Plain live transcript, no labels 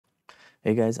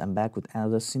Hey guys, I'm back with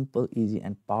another simple, easy,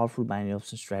 and powerful binary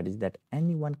option strategy that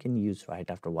anyone can use right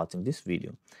after watching this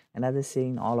video. And as I say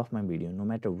in all of my videos, no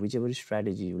matter whichever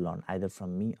strategy you learn, either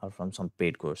from me or from some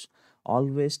paid course,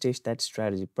 always test that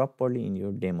strategy properly in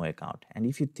your demo account. And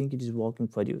if you think it is working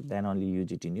for you, then only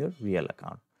use it in your real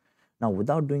account. Now,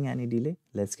 without doing any delay,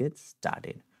 let's get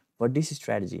started. For this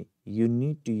strategy, you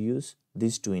need to use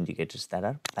these two indicators that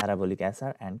are parabolic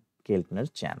SR and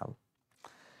Keltner channel.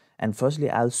 And firstly,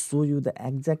 I'll show you the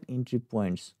exact entry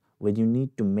points where you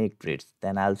need to make trades.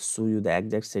 Then I'll show you the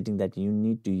exact setting that you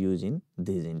need to use in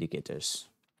these indicators.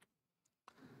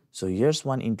 So here's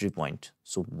one entry point.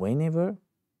 So whenever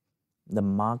the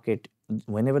market,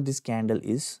 whenever this candle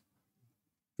is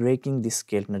breaking this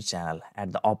Keltner channel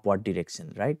at the upward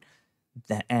direction, right?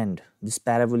 The end, this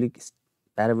parabolic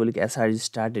SR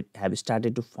is have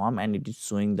started to form and it is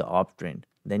showing the uptrend.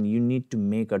 Then you need to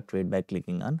make a trade by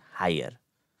clicking on higher.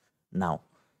 Now,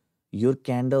 your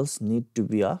candles need to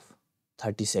be of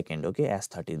 30 second, okay, as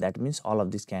 30. That means all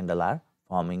of these candle are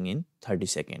forming in 30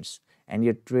 seconds and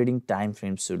your trading time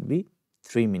frame should be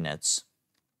 3 minutes.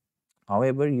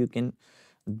 However, you can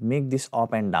make this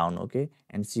up and down, okay,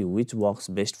 and see which works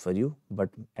best for you. But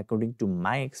according to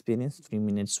my experience, 3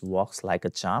 minutes works like a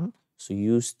charm. So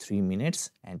use 3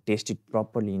 minutes and test it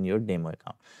properly in your demo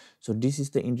account. So this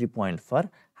is the entry point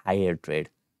for higher trade.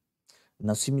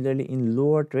 Now similarly in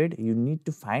lower trade, you need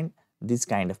to find this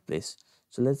kind of place.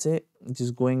 So let's say it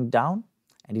is going down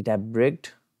and it have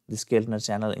breaked this Keltner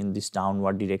channel in this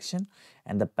downward direction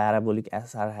and the parabolic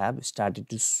SR have started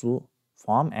to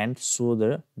form and show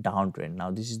the downtrend.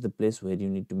 Now this is the place where you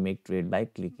need to make trade by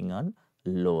clicking on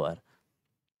lower.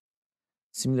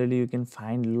 Similarly, you can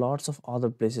find lots of other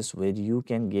places where you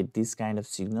can get these kind of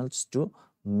signals to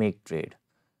make trade.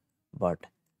 But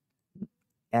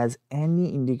as any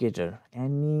indicator,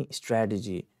 any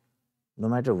strategy, no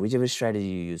matter whichever strategy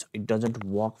you use, it doesn't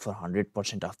work for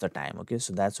 100% of the time, okay?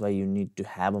 So that's why you need to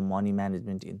have a money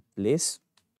management in place.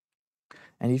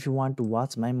 And if you want to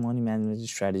watch my money management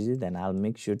strategy, then I'll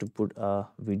make sure to put a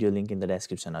video link in the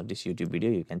description of this YouTube video.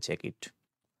 You can check it.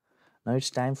 Now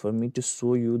it's time for me to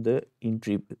show you the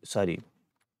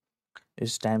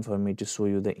it's time for me to show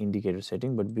you the indicator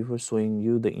setting. But before showing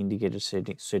you the indicator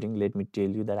setting, let me tell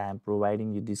you that I am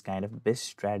providing you this kind of best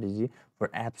strategy for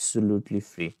absolutely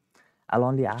free. I'll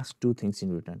only ask two things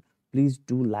in return. Please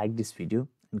do like this video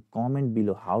and comment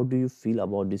below how do you feel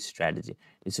about this strategy.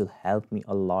 This will help me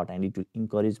a lot and it will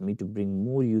encourage me to bring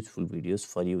more useful videos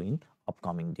for you in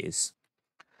upcoming days.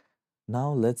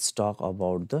 Now let's talk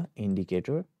about the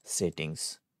indicator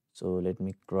settings. So let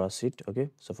me cross it. Okay,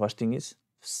 so first thing is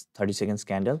 30 seconds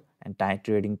candle and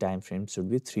trading time frame should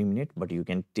be 3 minutes, but you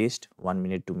can test 1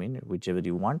 minute, 2 minutes, whichever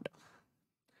you want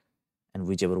and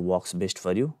whichever works best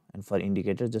for you. And for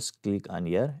indicator, just click on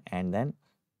here and then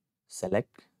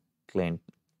select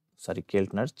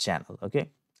Keltner channel,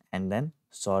 okay, and then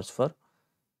search for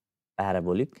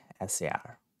parabolic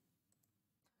SAR.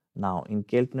 Now in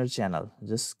Keltner channel,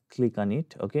 just click on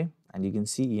it, okay, and you can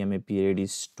see EMA period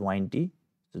is 20,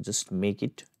 so just make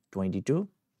it 22,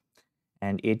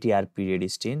 and ATR period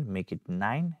is 10, make it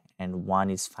 9, and 1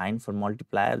 is fine for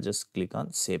multiplier. Just click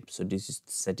on save. So this is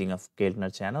the setting of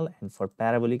Keltner channel. And for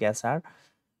parabolic SR,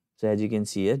 so as you can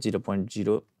see here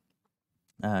 0.02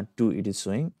 it is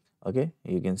showing, okay.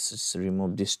 You can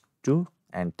remove this 2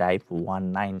 and type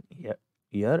 19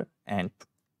 here, and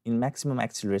in maximum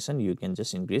acceleration you can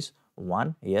just increase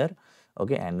 1 here,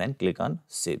 okay, and then click on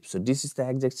save. So this is the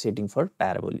exact setting for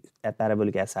parabolic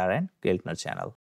SR and Keltner channel.